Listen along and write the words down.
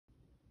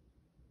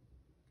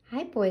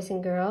Hi, boys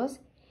and girls.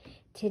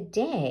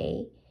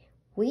 Today,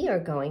 we are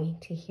going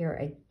to hear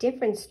a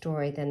different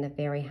story than the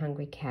Very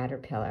Hungry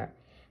Caterpillar.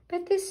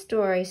 But this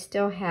story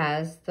still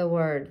has the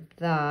word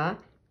the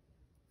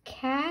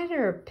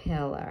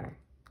caterpillar.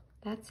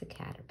 That's a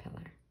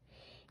caterpillar.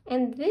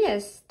 And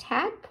this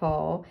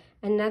tadpole,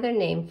 another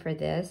name for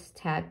this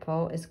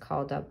tadpole is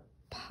called a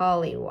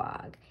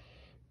polliwog.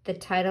 The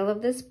title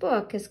of this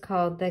book is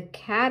called The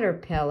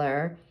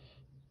Caterpillar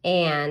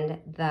and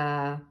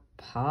the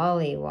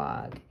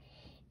Polliwog.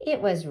 It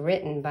was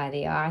written by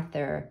the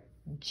author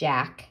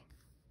Jack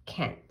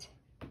Kent.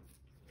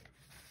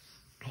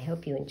 I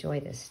hope you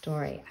enjoy this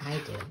story. I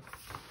do.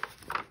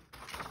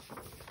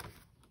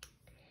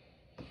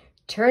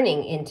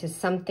 Turning into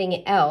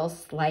something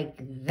else like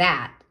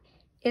that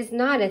is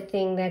not a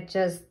thing that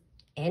just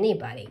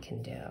anybody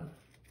can do.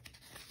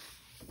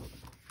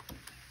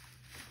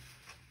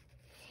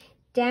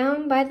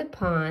 Down by the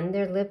pond,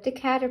 there lived a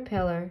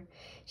caterpillar.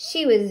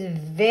 She was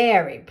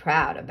very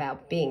proud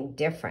about being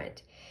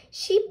different.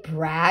 She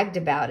bragged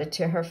about it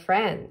to her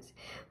friends.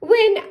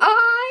 When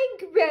I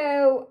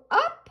grow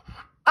up,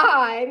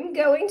 I'm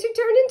going to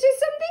turn into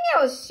something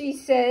else, she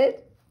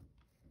said.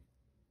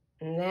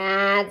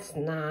 That's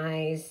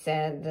nice,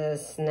 said the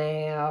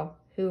snail,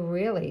 who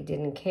really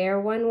didn't care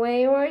one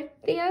way or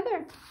the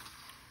other.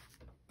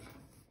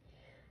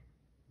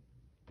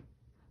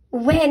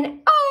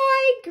 When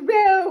I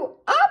grow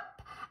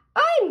up,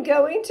 I'm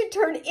going to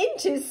turn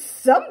into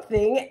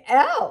something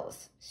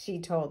else, she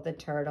told the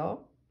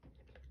turtle.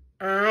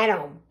 I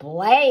don't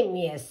blame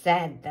you,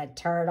 said the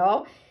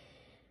turtle,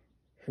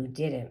 who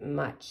didn't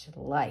much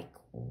like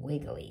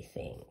wiggly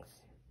things,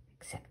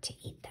 except to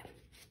eat them.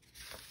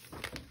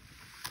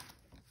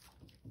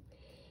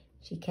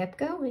 She kept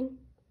going.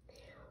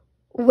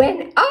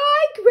 When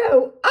I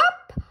grow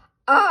up,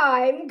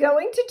 I'm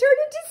going to turn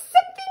into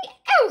something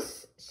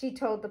else, she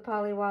told the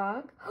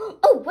polliwog.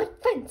 Oh,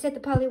 what fun, said the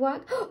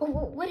polliwog. Oh,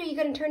 what are you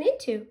going to turn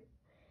into?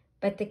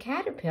 But the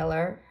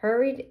caterpillar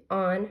hurried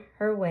on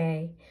her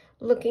way,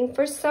 looking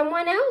for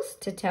someone else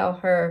to tell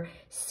her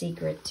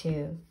secret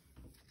to.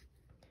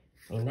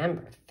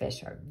 Remember,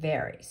 fish are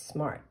very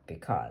smart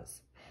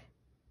because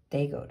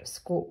they go to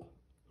school.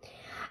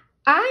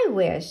 I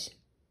wish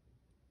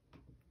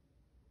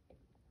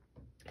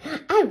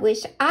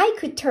I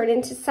could turn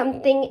into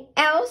something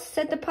else,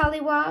 said the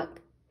polliwog.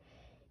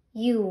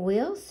 You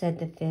will, said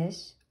the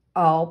fish.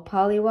 All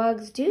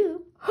polliwogs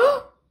do.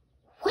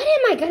 What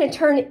am I going to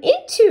turn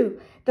into?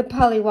 The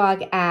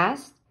polliwog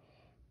asked.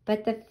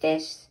 But the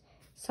fish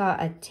saw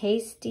a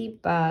tasty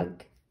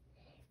bug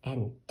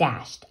and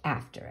dashed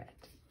after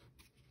it.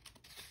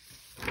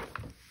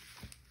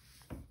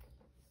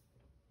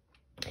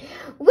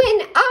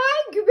 When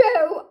I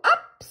grow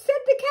up,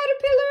 said the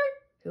caterpillar,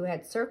 who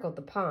had circled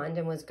the pond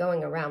and was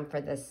going around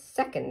for the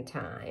second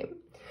time.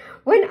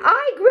 When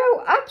I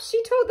grow up,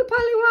 she told the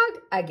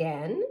polliwog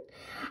again,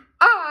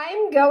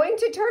 I'm going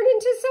to turn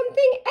into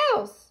something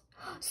else.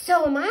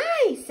 So am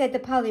I, said the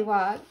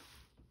polliwog.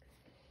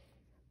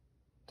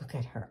 Look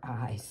at her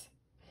eyes.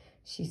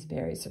 She's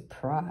very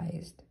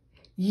surprised.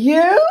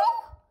 You?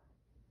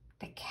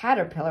 The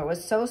caterpillar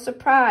was so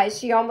surprised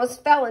she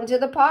almost fell into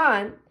the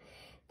pond.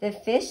 The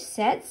fish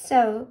said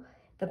so,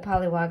 the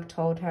polliwog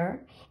told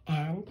her,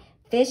 and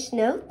fish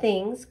know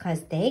things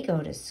 'cause they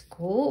go to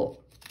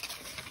school.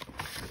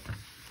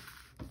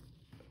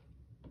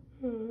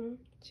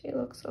 She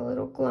looks a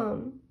little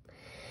glum.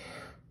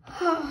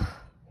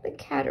 Oh, the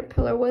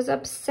caterpillar was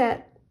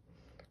upset.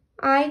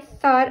 I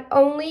thought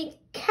only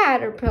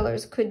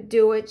caterpillars could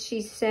do it,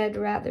 she said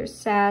rather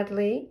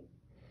sadly.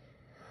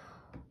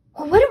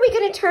 Well, what are we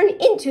going to turn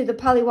into? The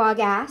polliwog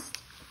asked.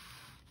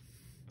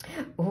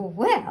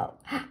 Well,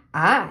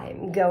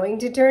 I'm going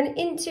to turn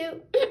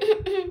into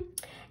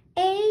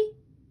a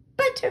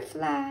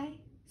butterfly,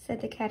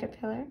 said the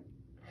caterpillar.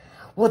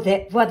 Well,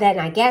 then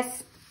I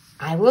guess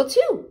I will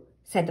too,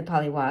 said the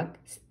polliwog.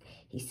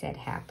 He said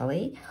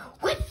happily.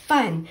 What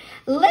fun!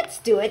 Let's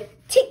do it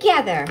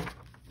together.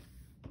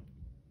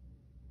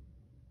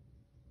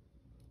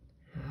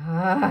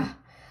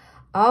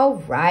 All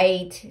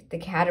right, the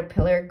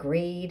caterpillar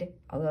agreed,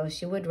 although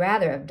she would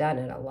rather have done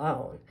it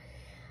alone.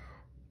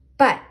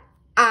 But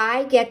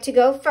I get to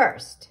go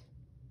first.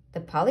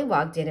 The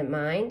polliwog didn't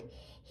mind.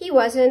 He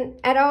wasn't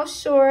at all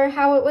sure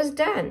how it was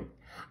done.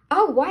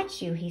 I'll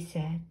watch you, he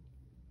said.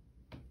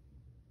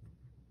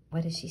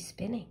 What is she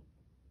spinning?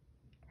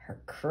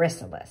 Her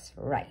chrysalis,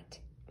 right.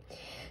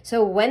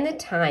 So when the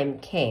time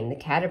came, the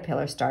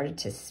caterpillar started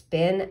to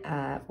spin,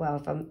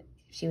 if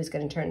she was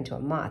going to turn into a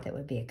moth, it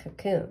would be a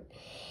cocoon.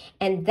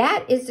 And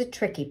that is the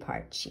tricky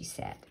part, she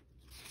said.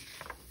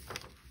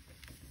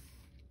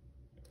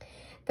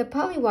 The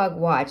polliwog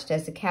watched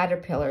as the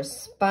caterpillar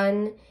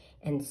spun,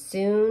 and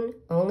soon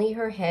only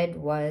her head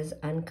was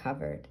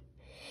uncovered.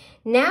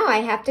 Now I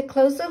have to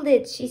close the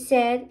lid, she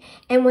said,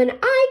 and when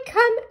I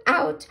come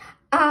out,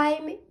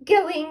 I'm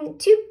going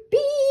to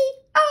be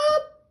a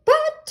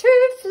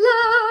butterfly.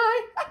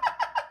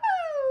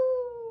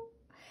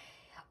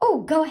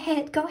 Oh, go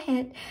ahead,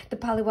 the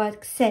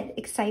Polliwog said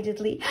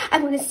excitedly. I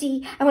want to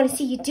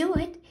see you do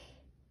it.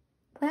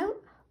 Well,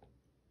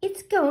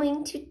 it's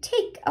going to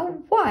take a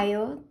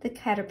while, the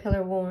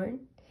caterpillar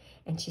warned.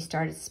 And she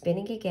started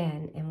spinning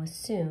again and was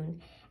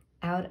soon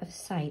out of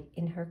sight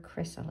in her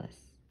chrysalis.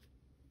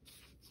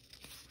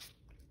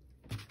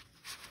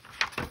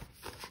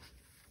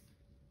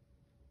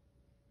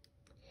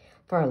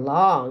 For a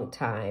long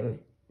time,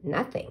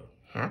 nothing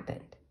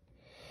happened.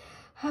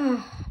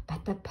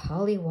 But the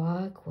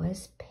Polliwog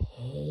was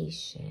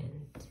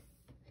patient.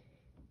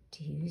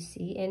 Do you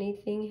see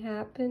anything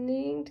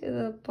happening to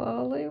the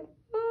Polliwog?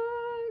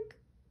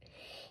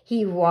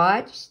 He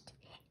watched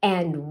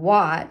and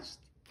watched.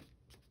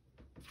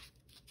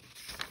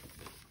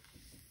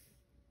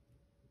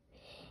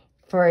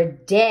 For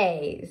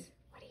days.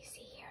 What do you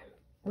see here?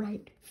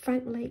 Right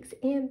front legs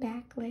and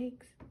back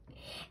legs.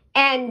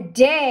 And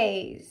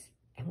days.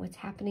 And what's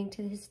happening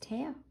to his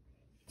tail?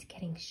 It's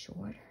getting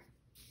shorter.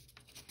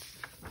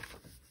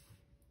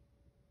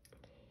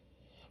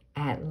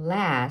 At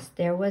last,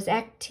 there was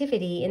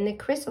activity in the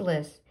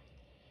chrysalis.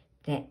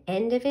 The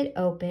end of it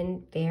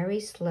opened very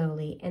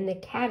slowly, and the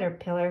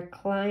caterpillar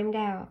climbed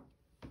out.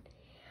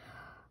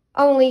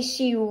 Only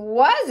she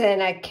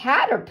wasn't a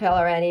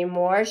caterpillar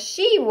anymore.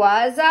 She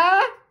was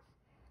a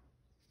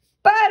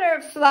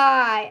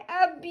butterfly,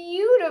 a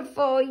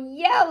beautiful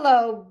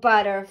yellow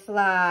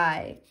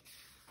butterfly.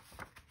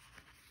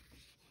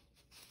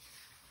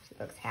 She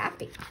looks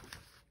happy.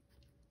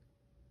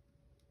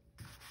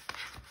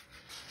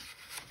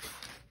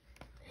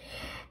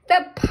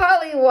 The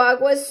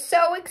Polliwog was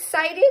so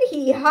excited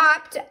he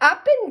hopped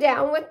up and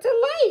down with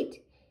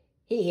delight.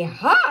 He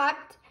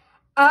hopped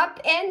up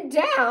and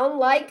down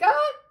like a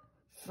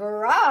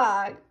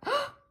frog.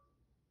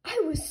 I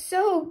was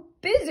so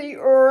busy,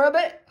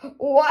 Ribbit,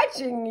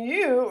 watching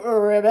you,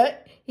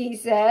 Ribbit, he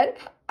said.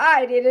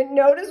 I didn't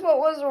notice what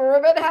was,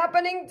 Ribbit,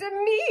 happening to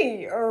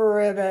me,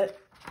 Ribbit.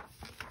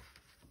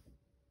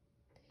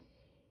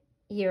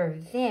 You're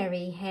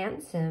very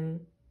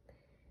handsome,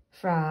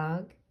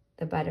 Frog,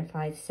 the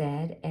butterfly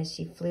said as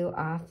she flew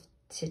off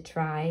to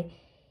try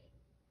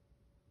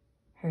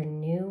her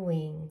new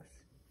wings.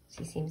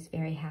 She seems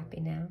very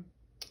happy now.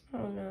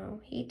 Oh no,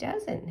 he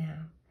doesn't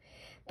now.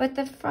 But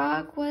the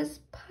frog was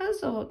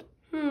puzzled.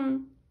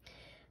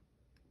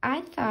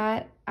 I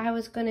thought I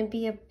was going to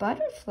be a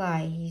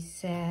butterfly, he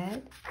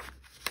said.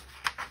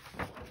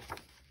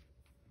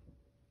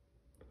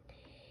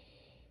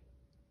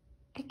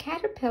 A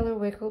caterpillar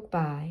wiggled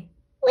by.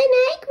 When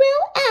I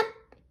grow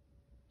up,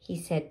 he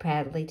said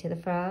proudly to the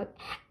frog,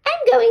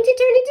 I'm going to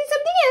turn into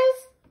something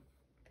else.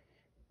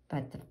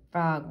 But the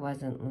frog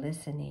wasn't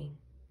listening.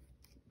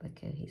 Look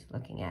who he's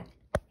looking at,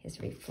 his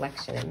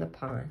reflection in the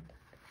pond.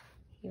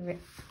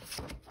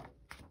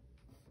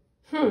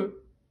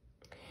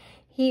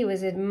 He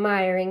was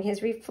admiring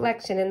his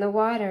reflection in the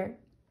water.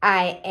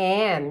 I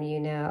am, you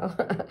know,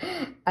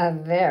 a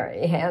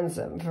very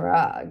handsome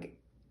frog,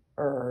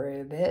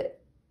 Ribbit.